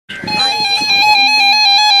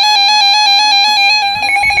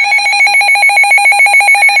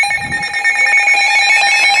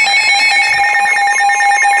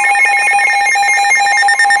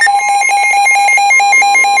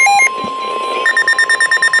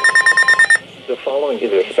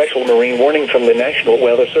is a special marine warning from the National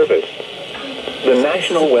Weather Service. The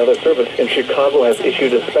National Weather Service in Chicago has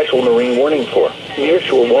issued a special marine warning for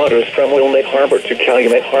nearshore waters from Wilmette Harbor to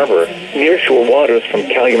Calumet Harbor, nearshore waters from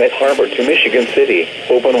Calumet Harbor to Michigan City,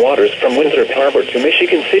 open waters from Winthrop Harbor to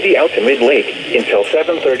Michigan City out to Mid-Lake until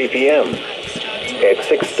 7:30 p.m. At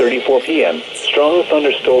 6:34 p.m., strong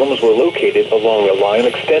thunderstorms were located along a line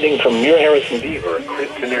extending from near Harrison Beaver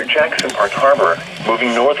to near Jackson Park Harbor,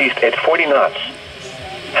 moving northeast at 40 knots.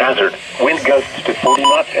 Hazard, wind gusts to 40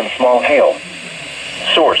 knots and small hail.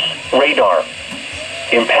 Source, radar.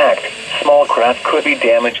 Impact, small craft could be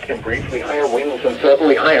damaged in briefly higher winds and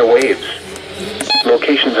suddenly higher waves.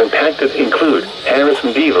 Locations impacted include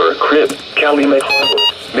Harrison Beaver, Crib, Calumet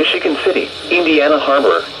Harbor, Michigan City, Indiana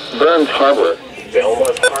Harbor, Burns Harbor,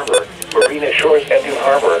 Belmont Harbor, Marina Shores at New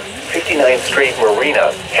Harbor, 59th Street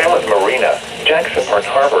Marina, Hammond Marina, Jackson Park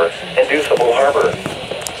Harbor, and Deuceable Harbor.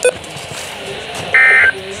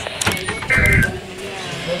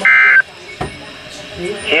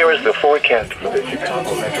 Here is the forecast for the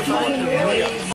Chicago metropolitan area.